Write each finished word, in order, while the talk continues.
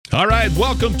All right,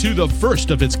 welcome to the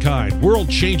first of its kind,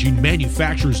 world-changing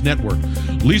manufacturers network.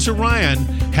 Lisa Ryan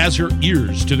has her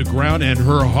ears to the ground and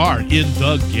her heart in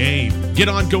the game. Get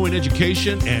ongoing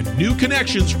education and new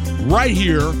connections right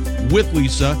here with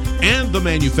Lisa and the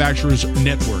Manufacturers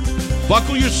Network.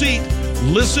 Buckle your seat,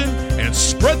 listen, and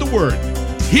spread the word.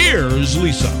 Here's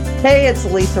Lisa. Hey, it's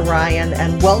Lisa Ryan,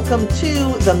 and welcome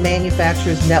to the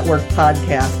Manufacturers Network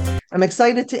podcast. I'm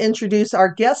excited to introduce our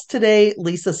guest today,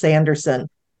 Lisa Sanderson.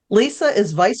 Lisa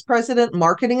is Vice President,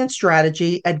 Marketing and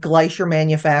Strategy at Glacier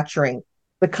Manufacturing.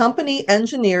 The company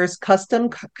engineers custom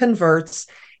converts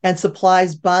and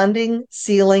supplies bonding,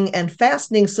 sealing, and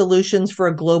fastening solutions for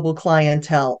a global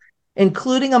clientele,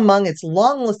 including among its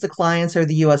long list of clients are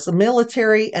the U.S.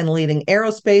 military and leading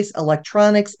aerospace,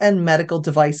 electronics, and medical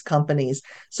device companies.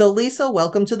 So, Lisa,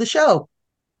 welcome to the show.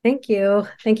 Thank you.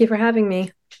 Thank you for having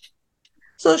me.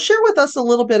 So share with us a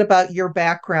little bit about your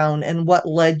background and what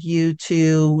led you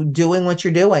to doing what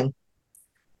you're doing.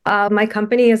 My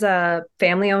company is a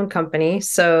family-owned company,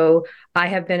 so I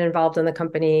have been involved in the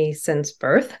company since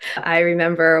birth. I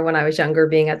remember when I was younger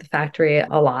being at the factory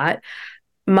a lot.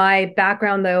 My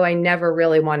background, though, I never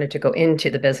really wanted to go into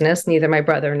the business. Neither my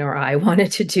brother nor I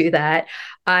wanted to do that.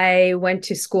 I went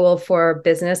to school for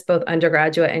business, both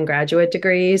undergraduate and graduate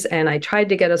degrees, and I tried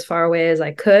to get as far away as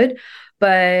I could,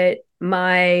 but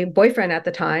my boyfriend at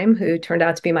the time, who turned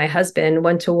out to be my husband,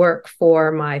 went to work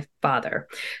for my father.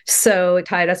 So it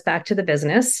tied us back to the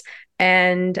business.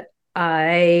 And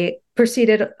I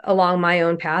proceeded along my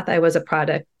own path. I was a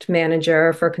product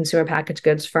manager for a consumer packaged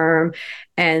goods firm.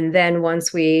 And then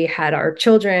once we had our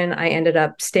children, I ended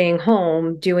up staying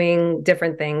home, doing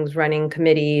different things, running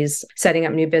committees, setting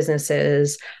up new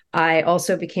businesses. I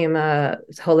also became a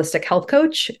holistic health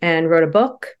coach and wrote a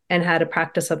book and had a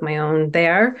practice of my own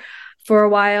there. For a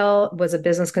while, was a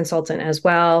business consultant as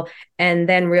well, and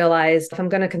then realized if I'm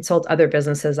going to consult other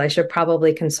businesses, I should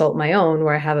probably consult my own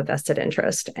where I have a vested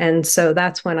interest. And so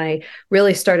that's when I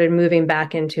really started moving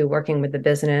back into working with the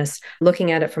business,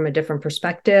 looking at it from a different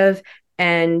perspective.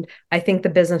 And I think the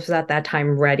business was at that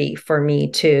time ready for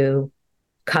me to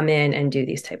come in and do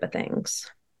these type of things.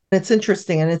 It's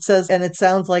interesting. And it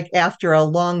sounds like after a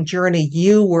long journey,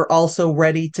 you were also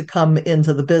ready to come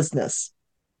into the business.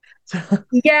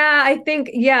 I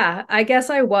guess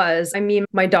I was. I mean,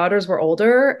 my daughters were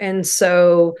older, and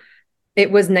so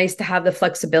it was nice to have the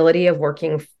flexibility of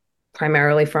working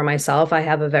primarily for myself. I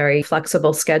have a very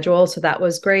flexible schedule, so that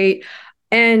was great.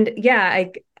 And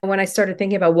when I started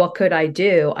thinking about what could I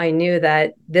do, I knew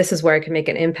that this is where I could make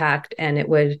an impact and it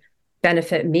would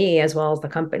benefit me as well as the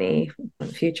company in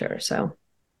the future. So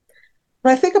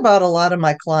I think about a lot of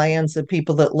my clients and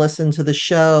people that listen to the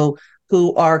show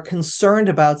who are concerned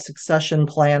about succession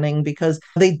planning because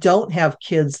they don't have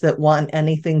kids that want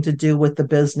anything to do with the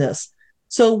business.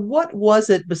 So what was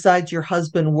it besides your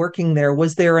husband working there?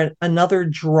 Was there another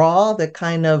draw that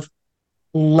kind of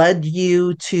led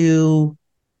you to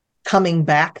coming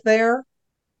back there?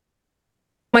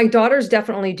 My daughters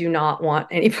definitely do not want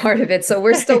any part of it. So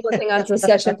we're still working on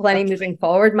succession planning moving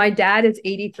forward. My dad is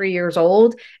 83 years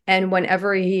old. And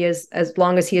whenever he is, as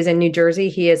long as he is in New Jersey,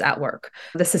 he is at work.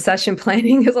 The succession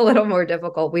planning is a little more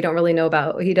difficult. We don't really know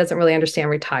he doesn't really understand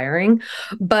retiring.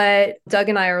 But Doug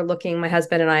and I are my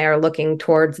husband and I are looking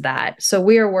towards that. So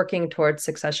we are working towards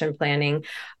succession planning.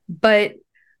 But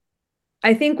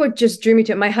I think what just drew me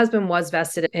to it, my husband was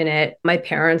vested in it. My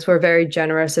parents were very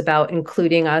generous about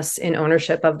including us in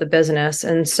ownership of the business.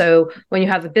 And so when you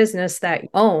have a business that you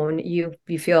own, you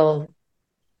feel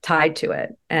tied to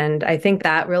it. And I think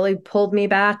that really pulled me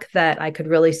back, that I could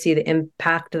really see the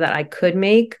impact that I could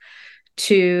make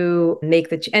to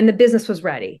make and the business was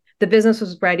ready. The business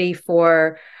was ready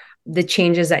for the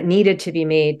changes that needed to be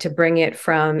made to bring it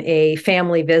from a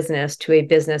family business to a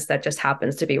business that just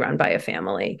happens to be run by a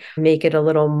family, make it a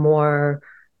little more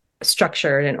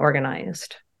structured and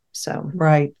organized. So,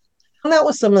 right. And that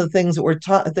was some of the things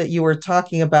that you were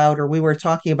talking about, or we were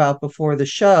talking about before the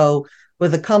show.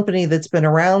 With a company that's been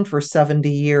around for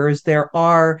 70 years, there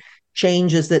are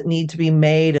changes that need to be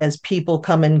made as people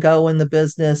come and go in the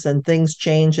business and things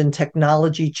change and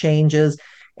technology changes.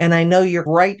 And I know you're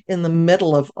right in the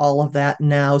middle of all of that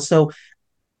now. So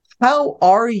how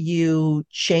are you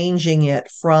changing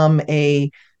it from a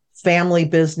family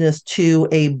business to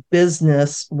a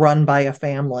business run by a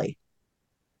family?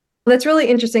 That's really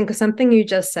interesting because something you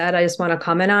just said, I just want to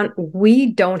comment on.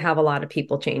 We don't have a lot of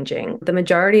people changing. The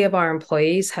majority of our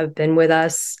employees have been with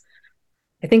us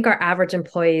I think our average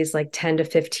employee is like 10 to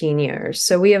 15 years.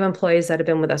 So we have employees that have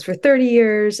been with us for 30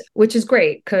 years, which is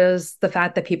great because the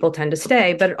fact that people tend to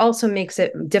stay, but it also makes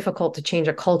it difficult to change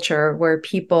a culture where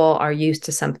people are used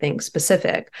to something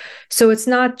specific. So it's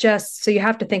not just, so you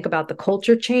have to think about the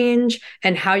culture change,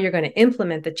 and how you're going to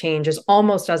implement the change is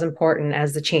almost as important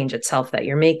as the change itself that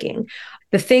you're making.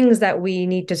 The things that we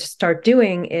need to start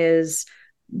doing is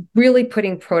really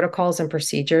putting protocols and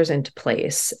procedures into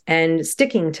place and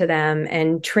sticking to them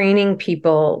and training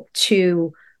people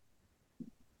to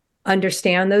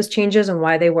understand those changes and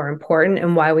why they were important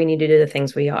and why we need to do the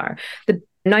things we are.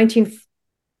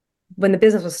 When the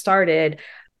business was started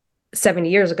 70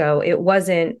 years ago, it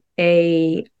wasn't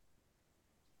we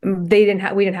didn't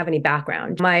have any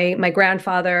background. My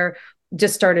grandfather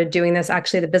just started doing this.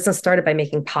 Actually, the business started by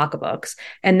making pocketbooks.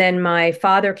 And then my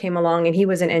father came along and he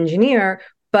was an engineer,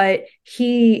 but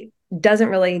he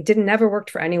never worked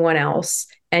for anyone else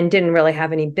and didn't really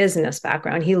have any business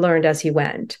background. He learned as he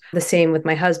went. The same with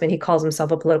my husband. He calls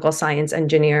himself a political science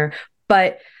engineer,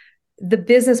 but the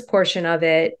business portion of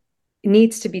it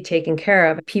needs to be taken care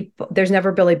of. There's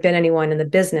never really been anyone in the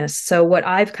business. So what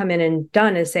I've come in and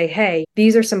done is say, hey,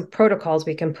 these are some protocols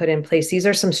we can put in place. These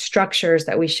are some structures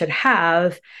that we should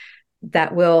have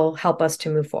that will help us to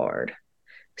move forward.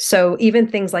 So even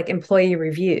things like employee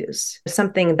reviews,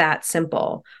 something that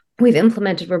simple. We've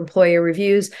implemented employee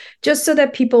reviews just so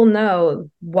that people know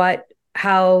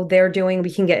how they're doing.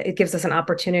 It gives us an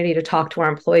opportunity to talk to our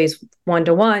employees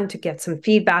one-to-one to get some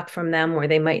feedback from them where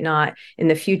they might not in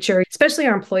the future, especially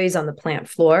our employees on the plant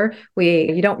floor.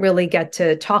 You don't really get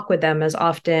to talk with them as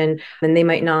often, and they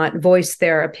might not voice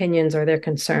their opinions or their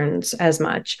concerns as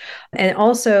much. And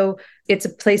also, it's a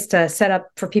place to set up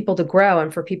for people to grow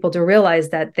and for people to realize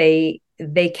that they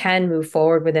can move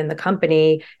forward within the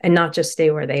company and not just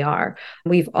stay where they are.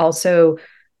 We've also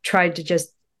tried to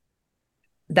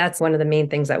that's one of the main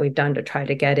things that we've done to try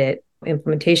to get it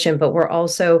implementation, but we're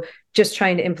also just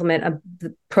trying to implement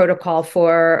the protocol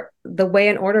for the way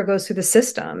an order goes through the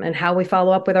system and how we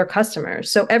follow up with our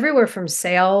customers. So everywhere from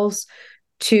sales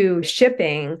to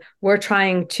shipping, we're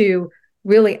trying to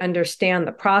really understand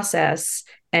the process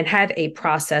and have a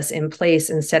process in place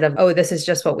instead of, oh, this is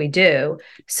just what we do,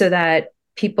 so that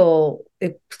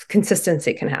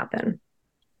consistency can happen.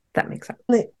 That makes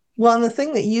sense. Well, and the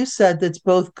thing that you said that's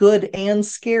both good and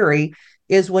scary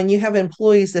is when you have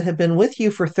employees that have been with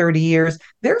you for 30 years,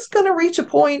 there's going to reach a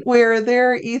point where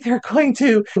they're either going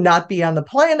to not be on the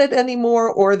planet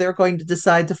anymore, or they're going to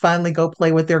decide to finally go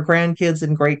play with their grandkids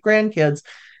and great grandkids.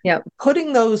 Yep.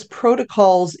 Putting those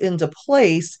protocols into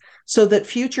place so that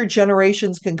future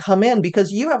generations can come in,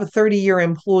 because you have a 30-year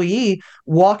employee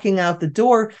walking out the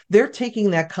door, they're taking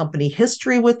that company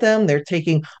history with them. They're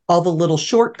taking all the little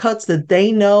shortcuts that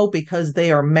they know because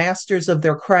they are masters of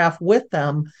their craft with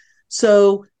them.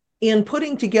 So in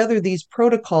putting together these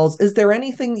protocols, is there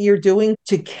anything that you're doing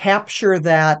to capture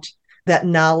that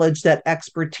knowledge, that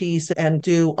expertise, and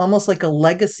do almost like a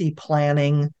legacy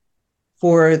planning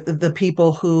for the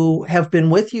people who have been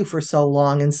with you for so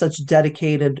long and such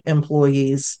dedicated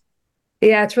employees?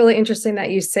 Yeah, it's really interesting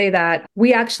that you say that.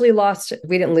 We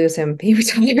didn't lose him. He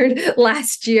retired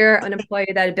last year, an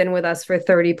employee that had been with us for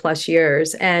 30 plus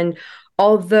years. And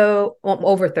over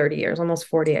 30 years, almost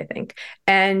 40, I think.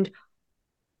 And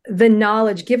the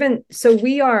knowledge so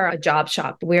we are a job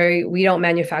shop where we don't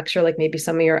manufacture like maybe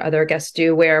some of your other guests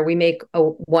do, where we make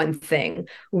one thing.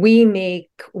 We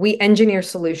engineer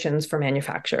solutions for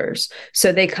manufacturers.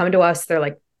 So they come to us, they're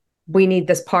like, we need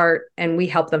this part, and we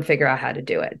help them figure out how to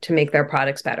do it to make their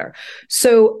products better.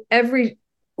 So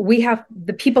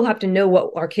the people have to know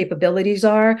what our capabilities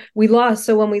are.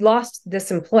 So when we lost this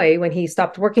employee, when he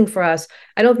stopped working for us,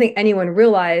 I don't think anyone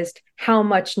realized how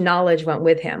much knowledge went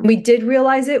with him. We did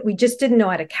realize it. We just didn't know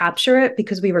how to capture it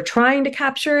because we were trying to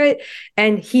capture it,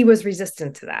 and he was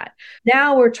resistant to that.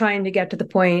 Now we're trying to get to the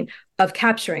point of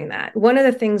capturing that. One of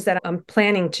the things that I'm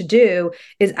planning to do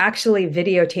is actually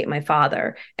videotape my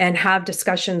father and have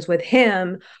discussions with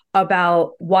him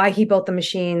about why he built the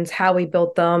machines, how he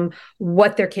built them,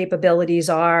 what their capabilities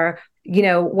are,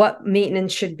 what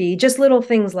maintenance should be, just little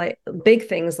things like big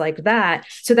things like that,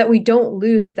 so that we don't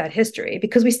lose that history,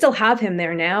 because we still have him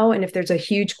there now. And if there's a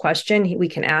huge question, we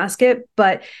can ask it.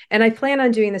 And I plan on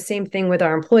doing the same thing with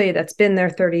our employee that's been there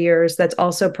 30 years, that's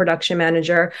also production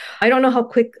manager. I don't know how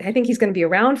quick, I think he's going to be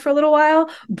around for a little while,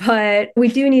 but we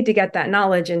do need to get that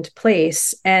knowledge into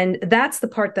place. And that's the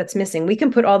part that's missing. We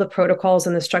can put all the protocols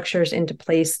and the structures into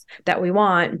place that we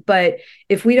want, but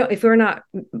if we're not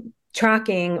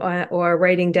tracking or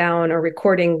writing down or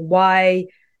recording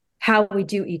how we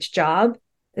do each job,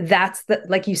 that's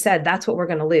like you said, that's what we're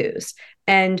going to lose.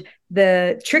 And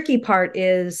the tricky part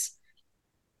is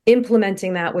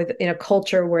implementing that in a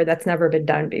culture where that's never been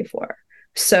done before.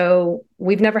 So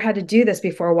we've never had to do this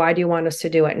before. Why do you want us to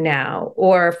do it now?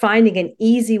 Or finding an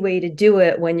easy way to do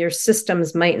it when your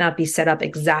systems might not be set up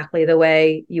exactly the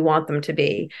way you want them to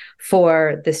be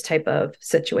for this type of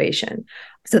situation.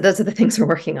 So those are the things we're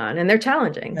working on, and they're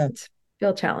challenging. Yeah. It's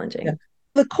real challenging. Yeah.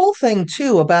 The cool thing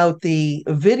too about the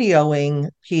videoing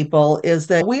people is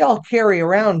that we all carry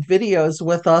around videos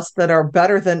with us that are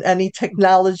better than any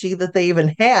technology that they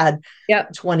even had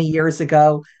 20 years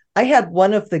ago. I had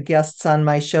one of the guests on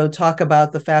my show talk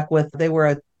about the fact they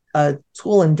were a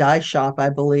tool and die shop, I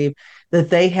believe, that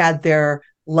they had their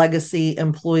legacy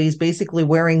employees basically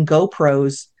wearing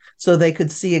GoPros so they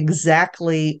could see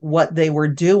exactly what they were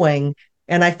doing.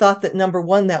 And I thought that, number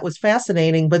one, that was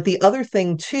fascinating. But the other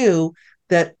thing, too,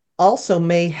 that also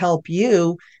may help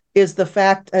you is the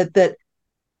fact that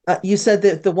you said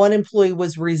that the one employee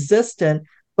was resistant.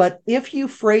 But if you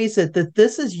phrase it that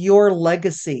this is your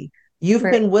legacy, you've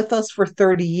been with us for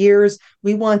 30 years.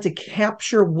 We want to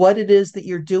capture what it is that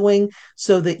you're doing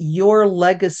so that your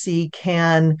legacy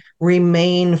can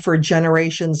remain for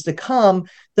generations to come.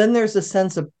 Then there's a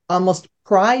sense of almost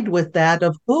pride with that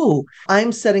of,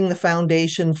 I'm setting the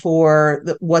foundation for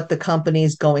what the company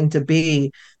is going to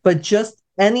be. But just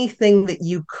anything that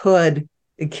you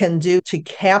can do to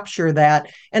capture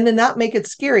that and to not make it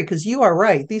scary, because you are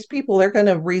right. These people, they're going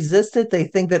to resist it. They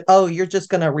think that, you're just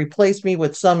going to replace me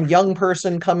with some young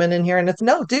person coming in here. And it's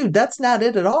no, dude, that's not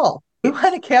it at all. You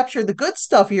want to capture the good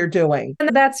stuff you're doing.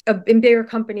 And that's in bigger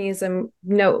companies and,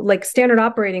 like standard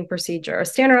operating procedure. A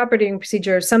standard operating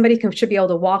procedure, somebody should be able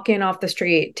to walk in off the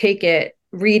street, take it,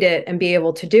 read it, and be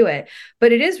able to do it.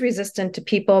 But it is resistant to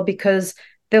people because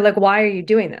they're like, why are you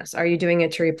doing this? Are you doing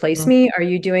it to replace me? Are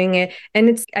you doing it?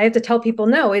 And I have to tell people,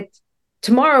 no, it's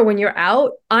tomorrow when you're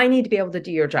out, I need to be able to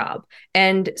do your job.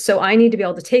 And so I need to be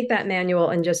able to take that manual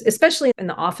and just, especially in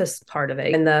the office part of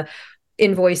it, in the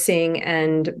invoicing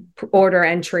and order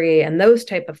entry and those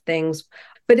type of things.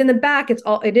 But in the back,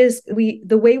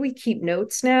 the way we keep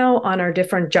notes now on our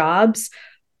different jobs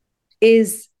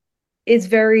is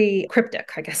very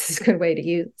cryptic, I guess is a good way to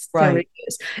use. Right.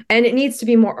 And it needs to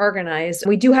be more organized.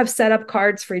 We do have setup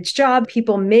cards for each job.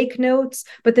 People make notes,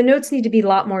 but the notes need to be a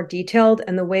lot more detailed,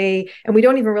 and we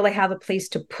don't even really have a place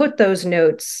to put those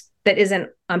notes that isn't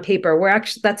on paper.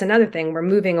 That's another thing. We're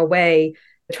moving away,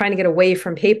 trying to get away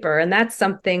from paper. And that's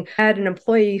something. I had an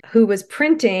employee who was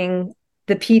printing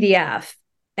the PDF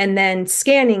and then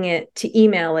scanning it to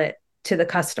email it to the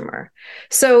customer.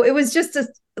 So it was just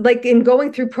like in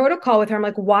going through protocol with her, I'm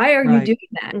like, why are you doing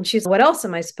that? And she's, what else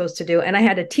am I supposed to do? And I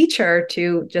had to teach her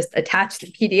to just attach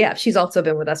the PDF. She's also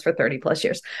been with us for 30 plus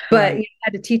years, but I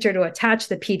had to teach her to attach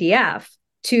the PDF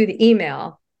to the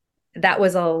email. And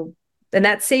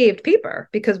that saved paper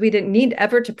because we didn't need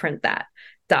ever to print that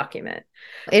document.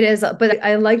 It is, but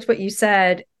I liked what you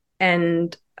said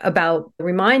and about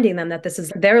reminding them that this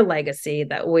is their legacy,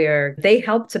 that they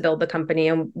helped to build the company.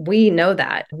 And we know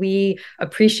that. We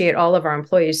appreciate all of our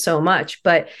employees so much,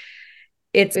 but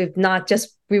it's not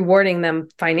just rewarding them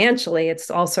financially,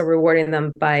 it's also rewarding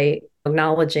them by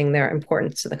acknowledging their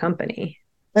importance to the company.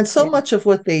 And so much of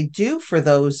what they do for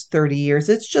those 30 years,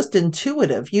 it's just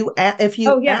intuitive. If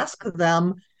you ask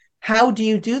them, how do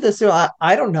you do this?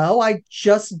 I don't know. I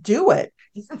just do it.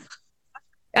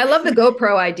 I love the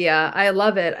GoPro idea. I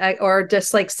love it. Or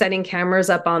just like setting cameras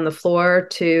up on the floor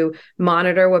to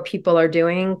monitor what people are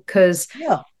doing, because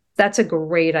that's a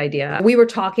great idea. We were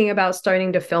talking about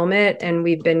starting to film it, and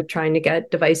we've been trying to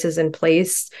get devices in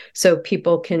place so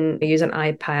people can use an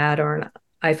iPad or an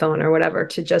iPhone or whatever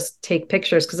to just take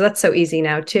pictures, because that's so easy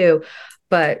now too.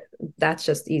 But that's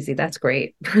just easy. That's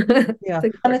great. Yeah.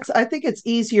 And I think it's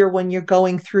easier when you're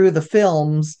going through the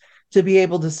films to be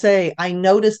able to say, I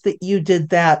noticed that you did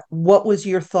that. What was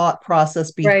your thought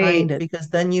process behind it? Because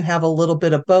then you have a little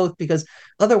bit of both, because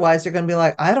otherwise they're going to be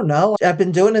like, I don't know. I've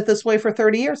been doing it this way for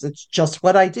 30 years. It's just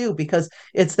what I do, because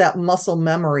it's that muscle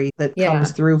memory that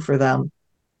comes through for them.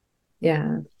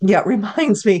 Yeah. Yeah. It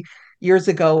reminds me, years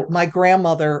ago, my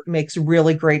grandmother makes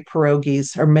really great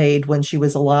pierogies, or made when she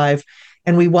was alive.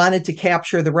 And we wanted to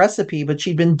capture the recipe, but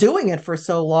she'd been doing it for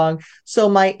so long. So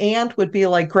my aunt would be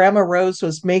like, Grandma Rose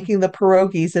was making the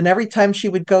pierogies, and every time she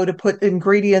would go to put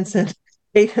ingredients in,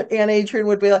 Aunt Adrian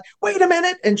would be like, wait a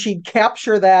minute. And she'd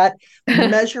capture that,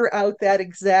 measure out that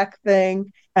exact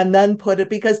thing, and then put it,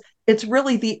 because it's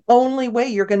really the only way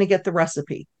you're going to get the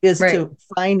recipe is to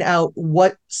find out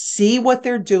see what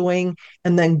they're doing,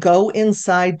 and then go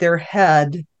inside their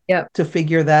head to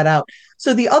figure that out.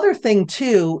 So the other thing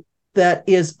too, that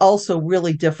is also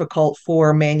really difficult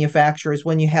for manufacturers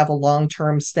when you have a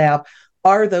long-term staff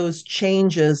are those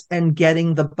changes and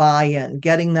getting the buy-in,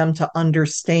 getting them to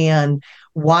understand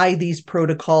why these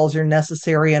protocols are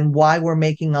necessary and why we're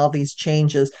making all these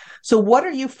changes. So what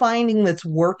are you finding that's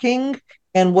working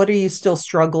and what are you still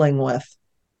struggling with?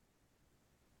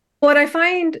 What I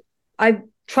find, I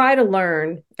try to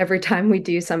learn every time we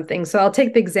do something. So I'll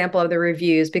take the example of the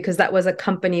reviews because that was a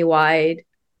company-wide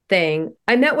thing.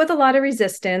 I met with a lot of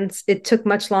resistance. It took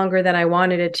much longer than I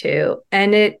wanted it to.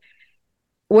 And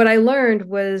what I learned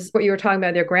was what you were talking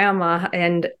about, your grandma,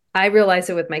 and I realized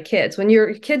it with my kids. When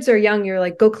your kids are young, you're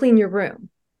like, go clean your room.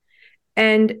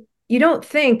 And you don't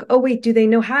think, oh, wait, do they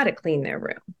know how to clean their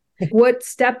room? What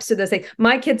steps do they say?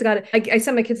 My kids got it. I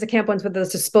sent my kids to camp once with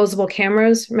those disposable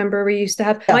cameras. Remember we used to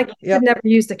have? My kids had never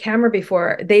used a camera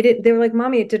before. They were like,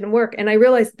 Mommy, it didn't work. And I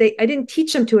realized I didn't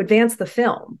teach them to advance the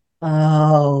film.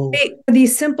 Oh.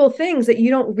 These simple things that you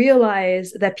don't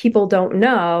realize that people don't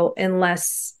know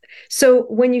unless. So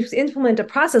when you implement a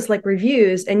process like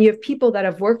reviews and you have people that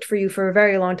have worked for you for a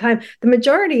very long time, the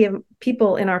majority of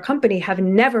people in our company have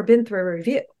never been through a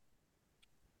review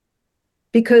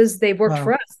because they've worked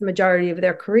for us the majority of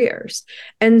their careers.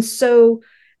 And so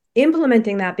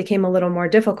implementing that became a little more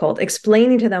difficult,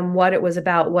 explaining to them what it was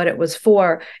about, what it was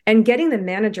for, and getting the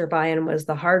manager buy-in was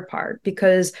the hard part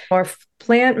because our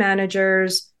plant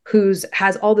managers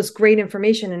has all this great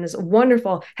information and is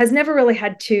wonderful, has never really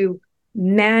had to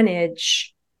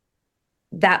manage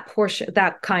that portion,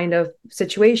 that kind of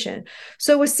situation.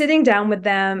 So we're sitting down with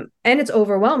them and it's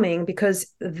overwhelming because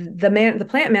the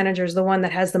plant manager is the one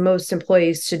that has the most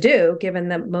employees to do, given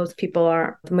that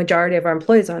the majority of our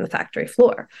employees are on the factory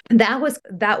floor. And that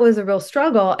was a real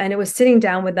struggle. And it was sitting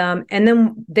down with them. And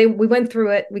then we went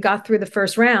through it. We got through the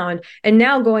first round and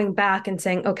now going back and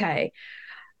saying, okay,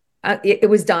 it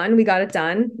was done. We got it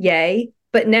done. Yay.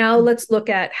 But now let's look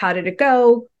at how did it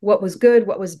go? What was good?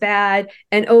 What was bad?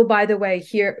 And oh, by the way,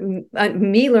 here,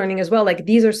 me learning as well, like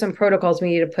these are some protocols we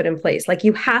need to put in place. Like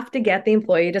you have to get the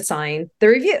employee to sign the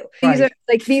review. These are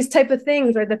like these type of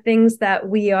things are the things that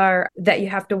that you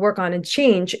have to work on and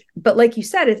change. But like you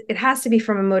said, it has to be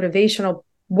from a motivational.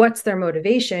 What's their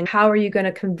motivation? How are you going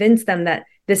to convince them that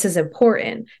this is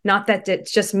important? Not that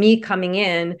it's just me coming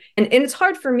in. And it's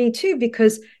hard for me too,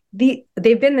 because they've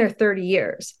been there 30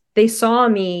 years. They saw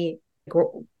me,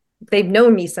 they've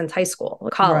known me since high school,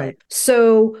 college. Right.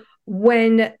 So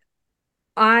when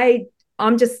I'm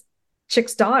just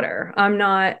Chick's daughter, I'm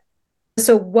not.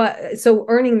 So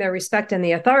earning their respect and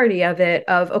the authority of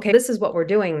okay, this is what we're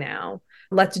doing now.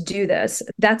 Let's do this.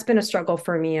 That's been a struggle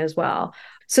for me as well.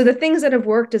 So the things that have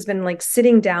worked has been like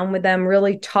sitting down with them,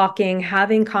 really talking,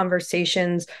 having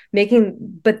conversations,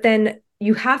 but then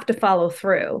you have to follow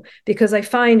through because I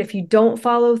find if you don't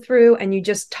follow through and you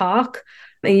just talk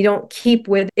and you don't keep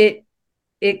with it,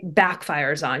 it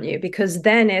backfires on you because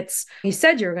then you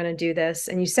said you were going to do this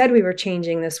and you said we were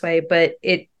changing this way, but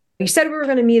you said we were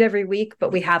going to meet every week,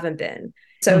 but we haven't been.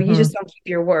 So you just don't keep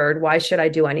your word. Why should I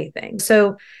do anything?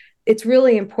 So it's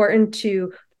really important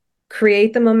to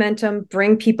create the momentum,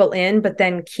 bring people in, but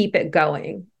then keep it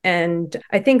going. And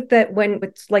I think that when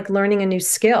it's like learning a new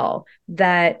skill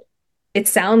that it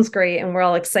sounds great and we're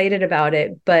all excited about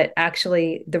it, but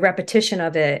actually the repetition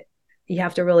of it, you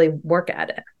have to really work at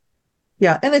it.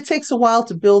 Yeah. And it takes a while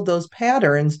to build those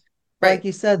patterns. Right. Like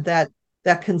you said, that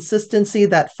consistency,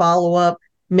 that follow-up,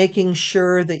 making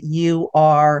sure that you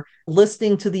are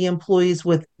listening to the employees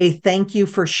with a thank you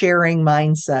for sharing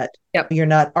mindset. Yep. You're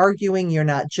not arguing, you're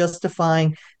not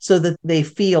justifying, so that they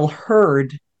feel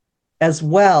heard as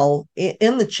well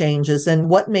in the changes and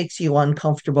what makes you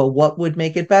uncomfortable, what would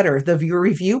make it better, the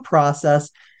review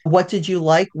process, what did you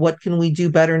like, what can we do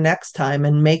better next time,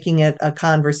 and making it a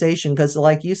conversation because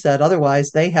like you said,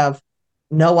 otherwise they have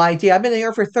no idea. I've been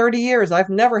here for 30 years. I've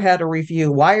never had a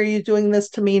review. Why are you doing this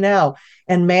to me now?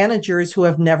 And managers who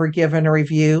have never given a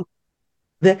review,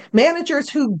 the managers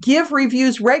who give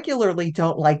reviews regularly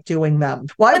don't like doing them.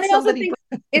 Why would somebody?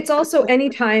 It's also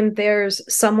anytime there's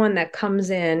someone that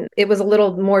comes in, it was a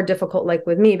little more difficult, like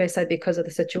with me, I said, because of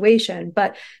the situation,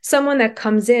 but someone that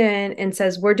comes in and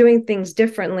says, we're doing things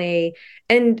differently,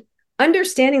 and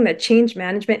understanding that change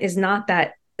management is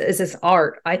this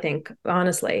art, I think,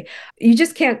 honestly. You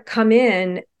just can't come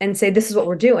in and say, this is what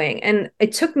we're doing. And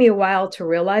it took me a while to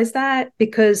realize that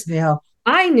because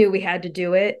I knew we had to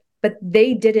do it, but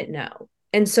they didn't know.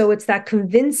 And so it's that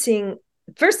convincing.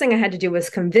 First thing I had to do was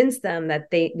convince them that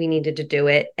we needed to do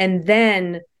it, and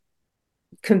then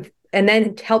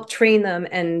help train them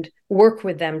and work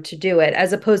with them to do it,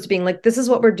 as opposed to being like, this is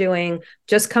what we're doing,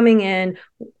 just coming in,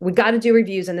 we got to do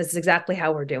reviews, and this is exactly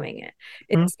how we're doing it,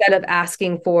 instead of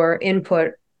asking for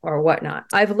input or whatnot.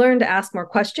 I've learned to ask more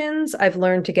questions. I've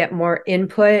learned to get more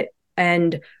input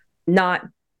and not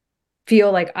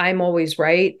feel like I'm always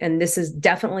right. And this is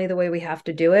definitely the way we have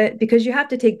to do it, because you have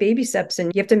to take baby steps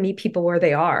and you have to meet people where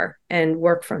they are and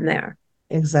work from there.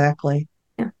 Exactly.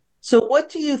 Yeah. So what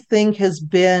do you think has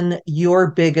been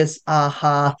your biggest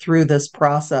aha through this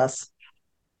process?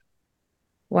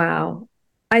 Wow.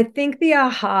 I think the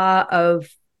aha of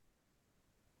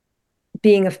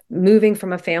moving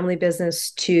from a family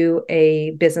business to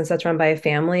a business that's run by a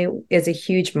family is a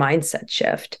huge mindset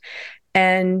shift.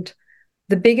 And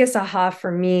the biggest aha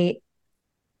for me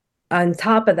on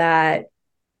top of that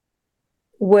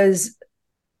was,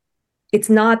 it's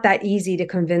not that easy to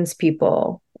convince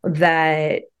people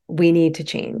that we need to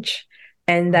change,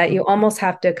 and that you almost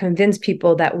have to convince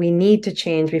people that we need to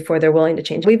change before they're willing to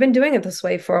change. We've been doing it this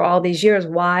way for all these years.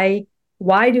 Why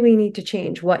do we need to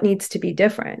change? What needs to be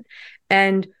different?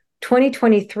 And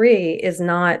 2023 is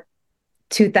not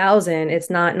 2000. It's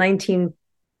not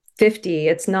 1950.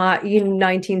 It's not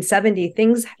 1970.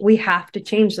 We have to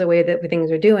change the way that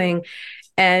things are doing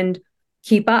and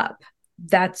keep up.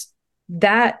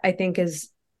 That I think is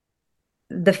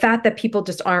the fact that people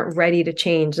just aren't ready to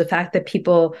change, the fact that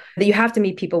you have to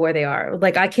meet people where they are.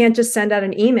 Like, I can't just send out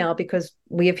an email, because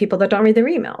we have people that don't read their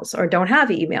emails or don't have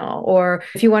email. Or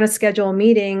if you want to schedule a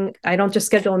meeting, I don't just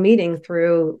schedule a meeting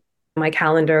through my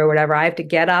calendar or whatever. I have to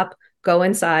get up, go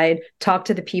inside, talk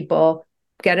to the people,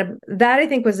 that I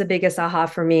think was the biggest aha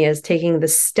for me, is taking the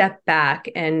step back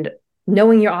and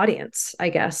knowing your audience, I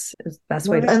guess, is the best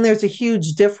way to. And there's a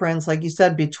huge difference, like you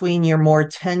said, between your more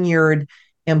tenured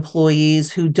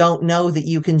employees who don't know that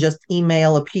you can just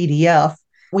email a PDF.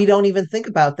 We don't even think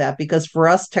about that, because for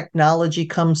us, technology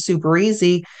comes super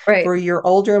easy. Right. For your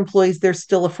older employees, they're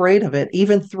still afraid of it.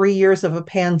 Even 3 years of a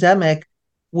pandemic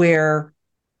where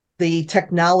the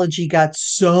technology got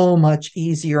so much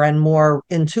easier and more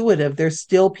intuitive, there's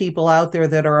still people out there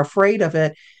that are afraid of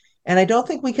it. And I don't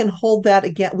think we can hold that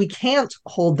again. We can't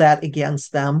hold that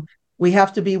against them. We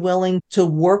have to be willing to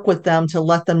work with them to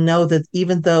let them know that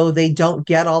even though they don't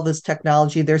get all this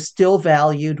technology, they're still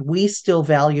valued. We still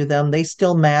value them. They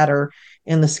still matter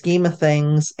in the scheme of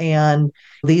things. And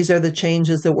these are the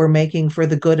changes that we're making for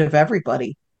the good of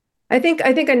everybody. I think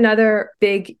another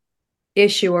big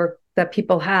issue that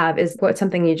people have is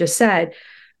something you just said.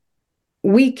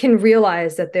 We can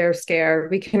realize that they're scared.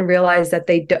 We can realize that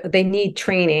they need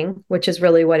training, which is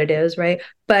really what it is, right?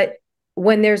 But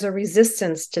when there's a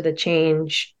resistance to the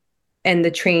change and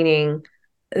the training,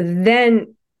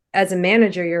 then as a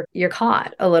manager, you're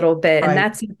caught a little bit. Right. And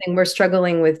that's something we're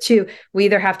struggling with too. We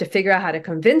either have to figure out how to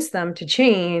convince them to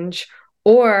change,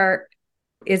 or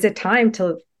is it time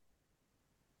to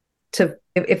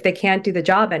if they can't do the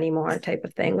job anymore, type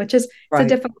of thing, which is right.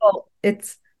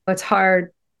 It's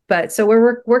hard. But so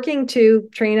we're working to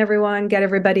train everyone, get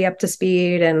everybody up to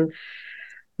speed, and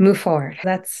move forward.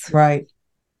 That's right.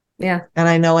 Yeah. And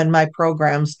I know in my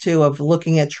programs too, of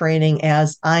looking at training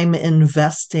as I'm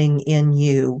investing in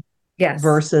you. Yes.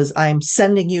 Versus I'm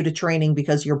sending you to training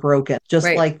because you're broken. Just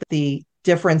right. Like the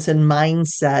difference in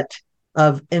mindset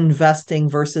of investing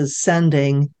versus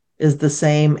sending is the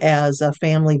same as a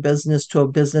family business to a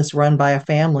business run by a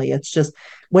family. It's just,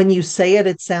 when you say it,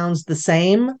 it sounds the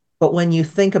same, but when you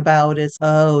think about it,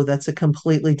 that's a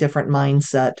completely different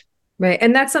mindset. Right.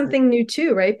 And that's something new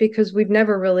too, right? Because we've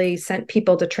never really sent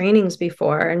people to trainings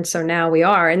before. And so now we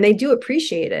are, and they do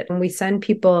appreciate it. When we send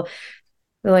people,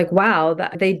 they're like, wow,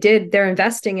 they're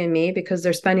investing in me because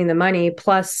they're spending the money.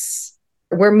 Plus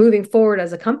we're moving forward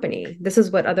as a company. This is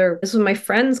what my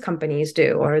friends' companies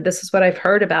do, or this is what I've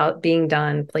heard about being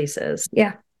done places.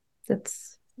 Yeah.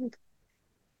 That's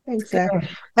exactly.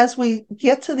 As we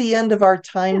get to the end of our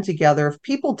time together, if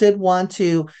people did want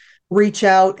to reach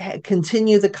out,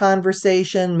 continue the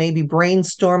conversation, maybe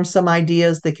brainstorm some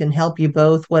ideas that can help you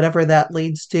both, whatever that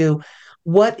leads to,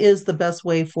 what is the best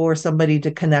way for somebody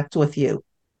to connect with you?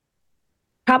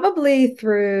 Probably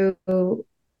through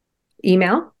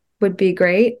email would be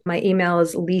great. My email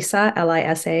is Lisa,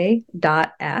 Lisa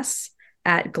 .s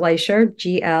 @Gleicher,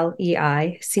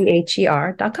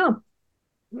 GLEICHER.com.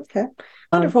 Okay.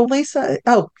 Wonderful, Lisa.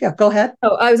 Oh, yeah, go ahead.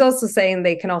 Oh, I was also saying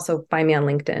they can also find me on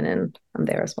LinkedIn, and I'm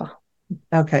there as well.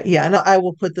 Okay. Yeah. And I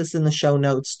will put this in the show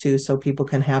notes too, so people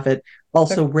can have it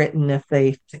also written if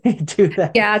they do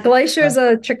that. Yeah. Gleicher is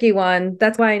a tricky one.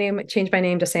 That's why I changed my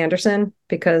name to Sanderson,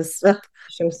 because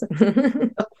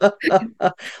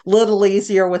little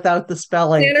easier without the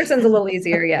spelling. Sanderson's a little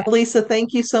easier. Yeah. Lisa,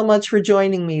 thank you so much for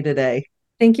joining me today.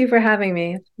 Thank you for having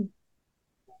me.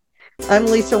 I'm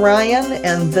Lisa Ryan,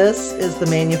 and this is the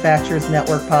Manufacturers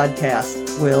Network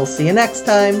podcast. We'll see you next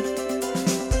time.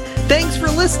 Thanks for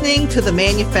listening to the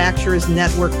Manufacturers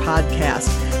Network podcast.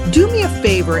 Do me a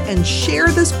favor and share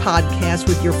this podcast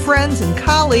with your friends and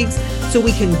colleagues so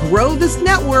we can grow this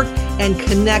network and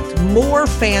connect more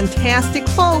fantastic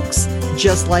folks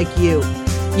just like you.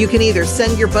 You can either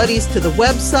send your buddies to the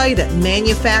website at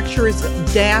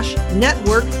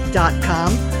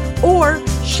manufacturers-network.com or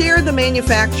share the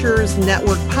Manufacturers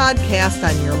Network podcast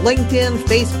on your LinkedIn,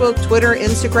 Facebook, Twitter,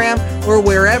 Instagram, or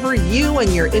wherever you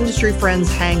and your industry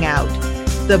friends hang out.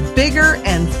 The bigger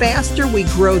and faster we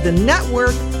grow the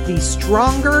network, the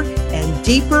stronger and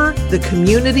deeper the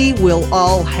community we'll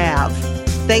all have.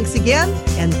 Thanks again,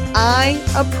 and I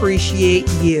appreciate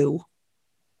you.